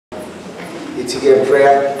Itiga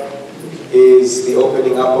prayer is the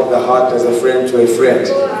opening up of the heart as a friend to a friend.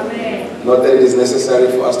 Amen. Not that it is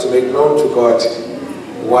necessary for us to make known to God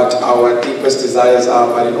what our deepest desires are,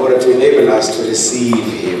 but in order to enable us to receive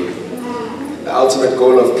Him. The ultimate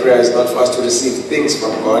goal of prayer is not for us to receive things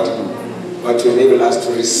from God, but to enable us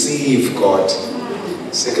to receive God.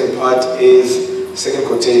 Second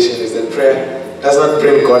quotation is that prayer does not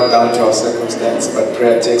bring God down to our circumstance, but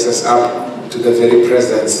prayer takes us up to the very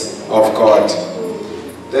presence of God.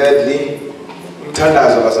 Thirdly,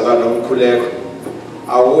 umthandazo bazalwane nomkhuleko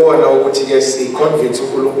awona ukuthi-ke siconvince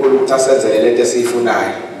uNkulunkulu ukuthi asenzele lento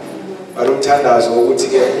esiyifunayo, but umthandazo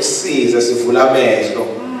ukuthi-ke usize sivule amehlo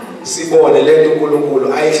sibone lento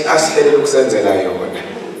uNkulunkulu asihlelele ukusenzela yona.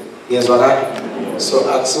 Ngiyezwakala? So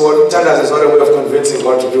umthandazo is not a way of convincing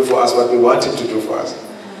God to do for us what we want Him to do for us,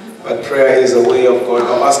 but prayer is a way of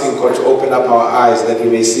asking God to open up our eyes that we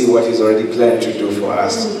may see what He's already planned to do for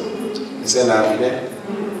us. So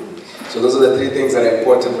those are the three things that are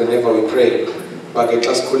important whenever we pray. I know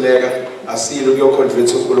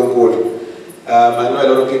a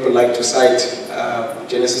lot of people like to cite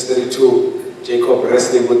Genesis 32, Jacob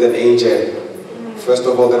wrestling with an angel. First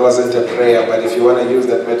of all, that wasn't a prayer, but if you want to use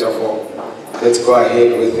that metaphor, let's go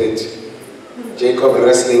ahead with it. Jacob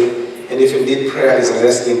wrestling, and if indeed prayer is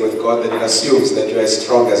wrestling with God, then it assumes that you are as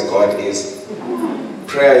strong as God is.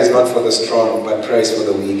 Prayer is not for the strong, but prayer is for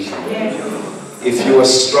the weak. Yes. If you are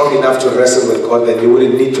strong enough to wrestle with God, then you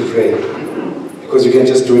wouldn't need to pray, because you can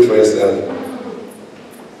just do it for yourself.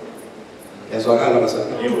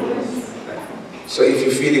 So if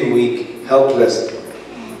you're feeling weak, helpless,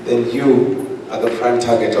 then you are the prime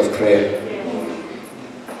target of prayer.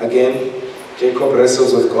 Again, Jacob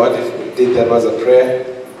wrestles with God. If we did that was a prayer,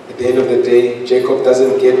 at the end of the day, Jacob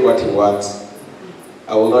doesn't get what he wants.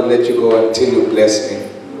 I will not let you go until you bless me.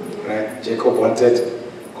 Right? Jacob wanted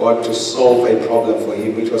God to solve a problem for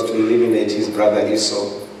him, which was to eliminate his brother Esau.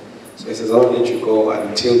 So he says, I won't let you go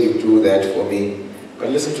until you do that for me. But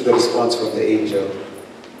listen to the response from the angel.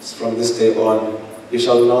 It's from this day on, you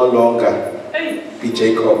shall no longer be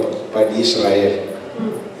Jacob, but Israel.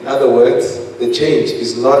 In other words, the change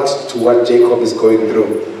is not to what Jacob is going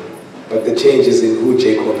through, but the change is in who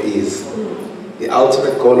Jacob is. The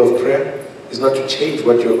ultimate goal of prayer is not to change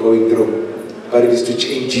what you're going through, but it is to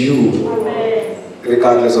change you,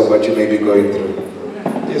 regardless of what you may be going through.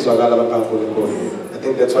 I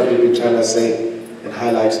think that's what we've been trying to say and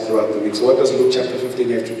highlight throughout the week. So what does Luke chapter 15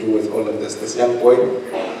 have to do with all of this? This young boy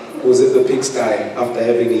who was in the pigsty after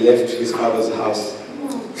having left his father's house.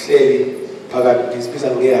 Clearly, he's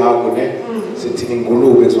sitting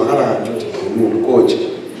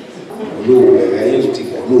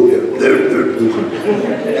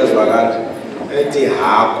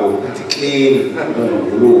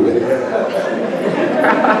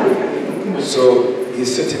So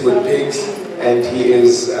he's sitting with pigs, and he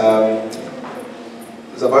is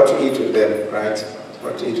about to eat with them, right? He's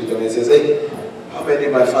about to eat with them, and he says, hey, how many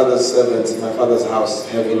of my father's servants in my father's house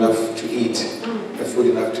have enough to eat, have food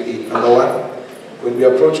enough to eat? Number one, when we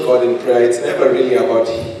approach God in prayer, it's never really about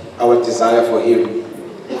our desire for Him.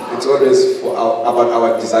 It's always about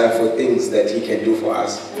our desire for things that He can do for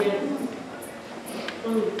us.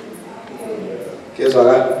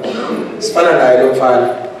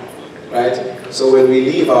 Right? So when we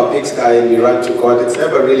leave our pigsty and we run to God, it's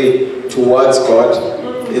never really towards God.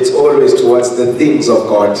 It's always towards the things of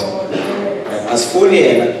God. As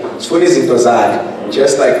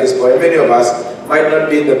just like this boy, many of us might not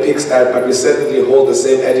be in the pigsty, but we certainly hold the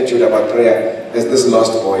same attitude about prayer as this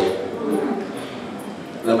lost boy.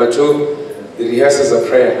 Number two, he rehearses a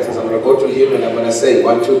prayer. He says, I'm going to go to him and I'm going to say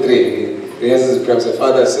 1, 2, 3. He rehearses his prayer. He says,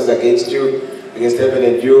 Father, I sin against you, against heaven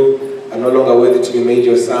and you. I'm no longer worthy to be made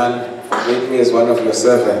your son. Make me as one of your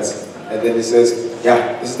servants. And then he says,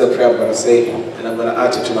 yeah, this is the prayer I'm going to say, and I'm going to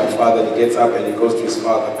utter to my father. And he gets up and he goes to his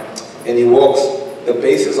father. And he walks. The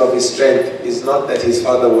basis of his strength is not that his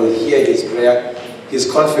father will hear his prayer. His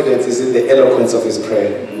confidence is in the eloquence of his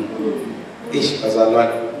prayer. Ish,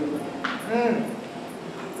 bazalwane.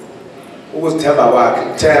 Ukuzithemba wakhe,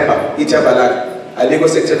 themba, ithemba lakhe alikho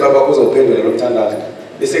sekuthemba kwakho uzophendula lo mthandazo.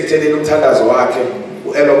 Besekutheleni umthandazo wakhe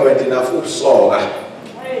u-eloquent enough ukusoka.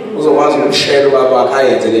 Uzokwazi ukushela ubaba wakhe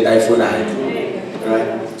ayenze lento ayifunayo. Right?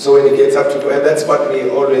 So when he gets up to do, and that's what we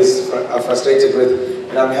always are frustrated with,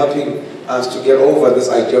 and I'm helping us to get over this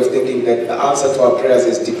idea of thinking that the answer to our prayers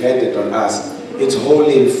is dependent on us. It's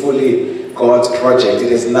wholly and fully God's project.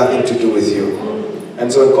 It has nothing to do with you.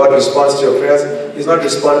 And so when God responds to your prayers, He's not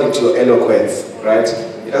responding to your eloquence, right?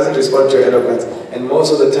 He doesn't respond to your eloquence. And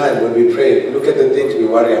most of the time when we pray, look at the things we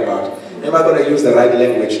worry about. Am I going to use the right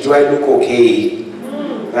language? Do I look okay?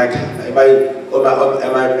 Like, am I,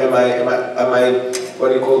 what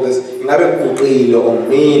do you call this?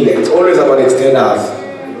 It's always about externals.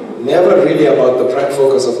 Never really about the prime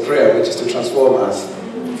focus of prayer, which is to transform us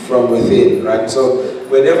from within, right? So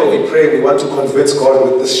whenever we pray, we want to convince God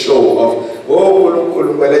with this show of,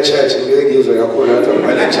 church,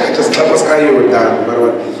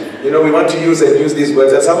 you know, we want to use these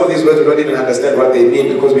words, and some of these words we don't even understand what they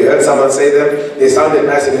mean because we heard someone say them, they sounded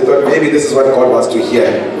nice, and we thought maybe this is what God wants to hear.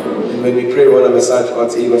 And when we pray, we want to massage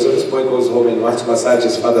God's ego. So this boy goes home and wants to massage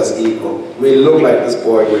his father's ego. We look like this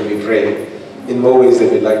boy when we pray in more ways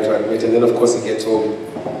than we'd like to admit. And then of course he gets home.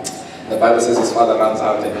 The Bible says his father runs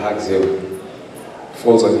out and hugs him,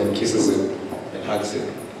 falls on him, kisses him, and hugs him.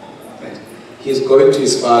 Right? He's going to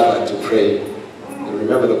his father to pray. You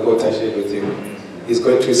remember the quote I shared with you? He's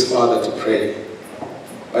going to his father to pray.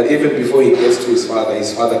 But even before he gets to his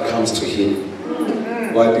father comes to him.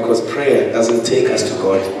 Why? Because prayer doesn't take us to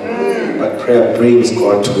God, but prayer brings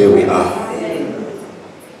God to where we are.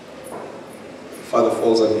 Father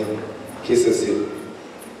falls on him, kisses him,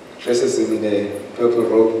 dresses him in a purple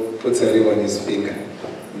robe, puts a ring on his finger.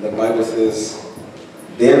 And the Bible says,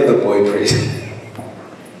 then the boy prays.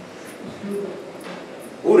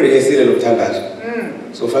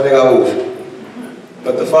 So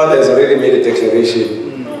but the father has already made a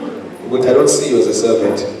declaration. But I don't see you as a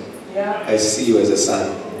servant. I see you as a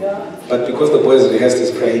son. But because the boy has rehearsed his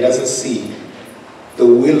prayer, he doesn't see the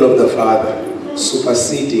will of the father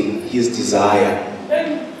superseding his desire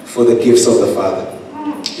for the gifts of the father.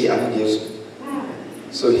 He gives.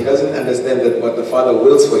 So he doesn't understand that what the father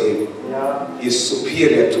wills for him is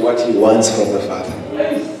superior to what he wants from the father.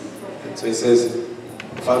 And so he says,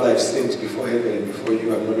 Father, I've sinned before heaven and before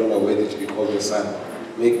you. I'm no longer worthy to be called your son.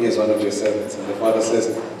 Make me as one of your servants. And the father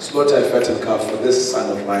says, slaughter a fattened calf for this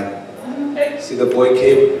son of mine. See, the boy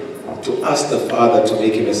came to ask the father to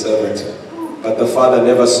make him a servant. But the father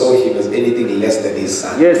never saw him as anything less than his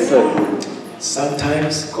son. Yes, sir.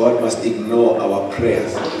 Sometimes God must ignore our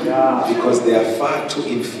prayers because they are far too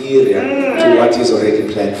inferior to what He's already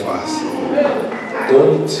planned for us.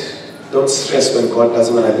 Don't stress when God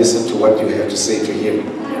doesn't want to listen to what you have to say to Him,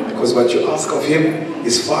 because what you ask of Him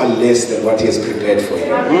is far less than what He has prepared for you.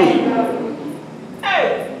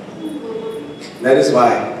 That is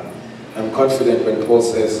why I'm confident when Paul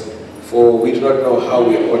says, for we do not know how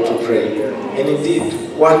we ought to pray, and indeed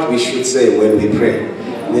what we should say when we pray.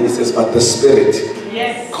 And then he says, but the Spirit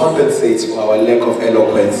compensates for our lack of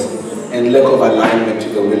eloquence and lack of alignment to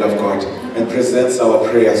the will of God, and presents our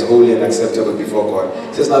prayers holy and acceptable before God.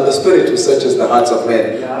 He says, now the Spirit who searches the hearts of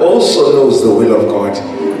men also knows the will of God.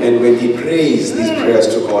 And when he prays these prayers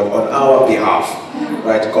to God on our behalf,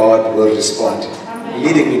 right, God will respond.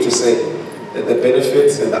 Leading me to say that the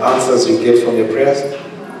benefits and the answers you get from your prayers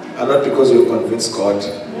are not because you've convinced God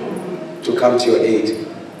to come to your aid.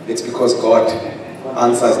 It's because God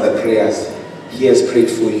answers the prayers He has prayed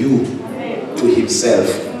for you to Himself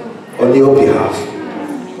on your behalf.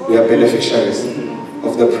 We are beneficiaries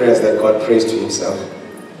of the prayers that God prays to Himself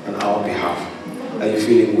on our behalf. Are you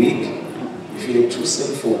feeling weak? You're feeling too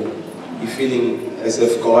sinful? You're feeling as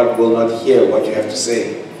if God will not hear what you have to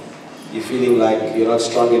say? You're feeling like you're not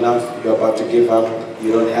strong enough? You're about to give up?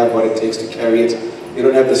 You don't have what it takes to carry it? You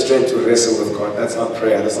don't have the strength to wrestle with God? That's not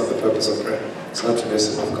prayer. That's not the purpose of prayer. It's not to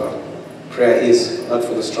wrestle with God. Prayer is not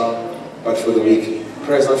for the strong, but for the weak.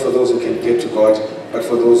 Prayer is not for those who can get to God, but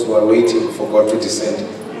for those who are waiting for God to descend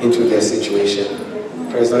into their situation.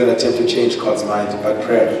 Prayer is not an attempt to change God's mind, but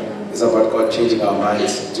prayer is about God changing our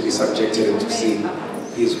minds to be subjected and to see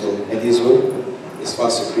His will. And His will is far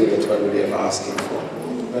superior to what we ever ask Him for.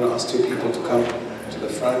 I'm going to ask 2 people to come to the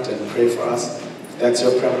front and pray for us. If that's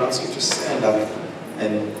your prayer, I'm going to ask you to stand up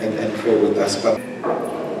and pray with us. But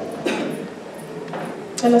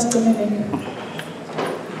Tell us to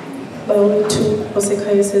bawethu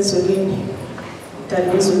osekhaya esezulwini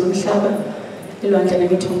dala izulu umhlaba ilwandle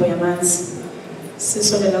nemithombo yamanzi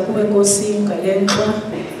sisondela kuwe Nkosi ngalenxa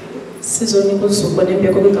sizonika uzuko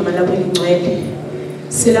nembeko kwigama lakho elingcwele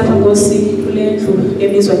silapha Nkosi kule ndlu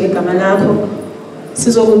ebizwa ngegama lakho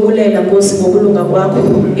sizokubulela Nkosi ngokulunga kwakho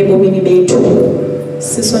ebomini bethu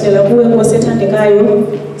sisondela kuwe Nkosi ethandekayo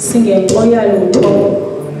singento lutho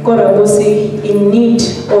kodwa Nkosi in need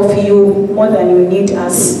of you more than you need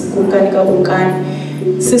us kukanika kukani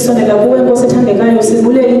sisondela kuwe Nkosi ethandekayo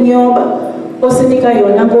sibulela inyoba osinika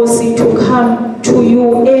yona Nkosi to come to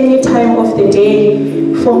you any time of the day.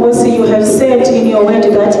 For Nkosi, you have said in your word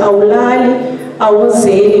that awulali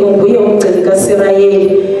awuzeli unguye umgcini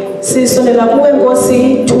kaSirayeli sisondela kuwe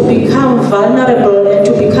Nkosi to become vulnerable and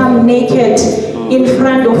to become naked in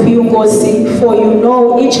front of you Nkosi, for you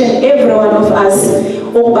know each and every one of us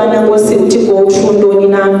ukubana Nkosi uThixo usho ntoni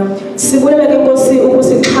na. Sibulela ke Nkosi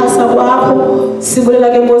ukusixhasa kwakho, sibulela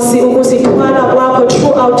ke Nkosi ukusithwala kwakho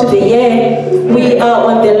throughout the year. We are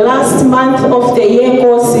on the last month of the year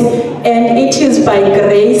Nkosi, and it is by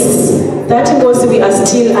grace that Nkosi we are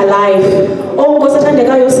still alive. Oh Nkosi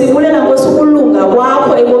athandekayo, sibulela Nkosi ukulunga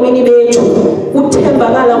kwakho ebomini bethu,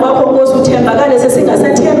 uthembakala kwakho Nkosi, uthembakale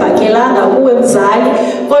sesingasathembakelanga kuwe mzali,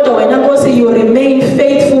 kodwa wena Nkosi you remain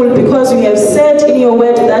faithful, because you have said in your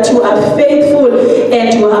word that you are faithful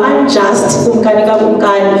and you are unjust kumkani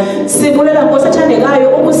kakumkani. Sibulela Nkosi athandekayo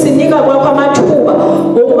ukusinika kwakho amathuba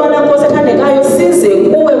ukubana Nkosi athandekayo size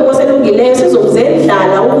kuwe Nkosi elungileyo,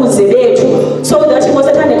 sizokuzendlala ukuze bethu, so that Nkosi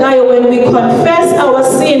athandekayo when we confess our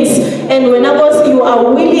sins and when Nkosi you are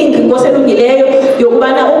willing Nkosi elungileyo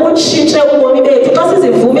yokubana ukutshintshe ubomi bethu xa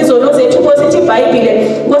sizivuma izono zethu Nkosi ithi iBhayibhile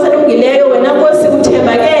Nkosi elungileyo wena Nkosi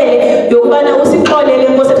uthembakele yokubana usixolele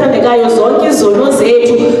Nkosi athandekayo zonke izono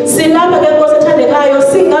zethu,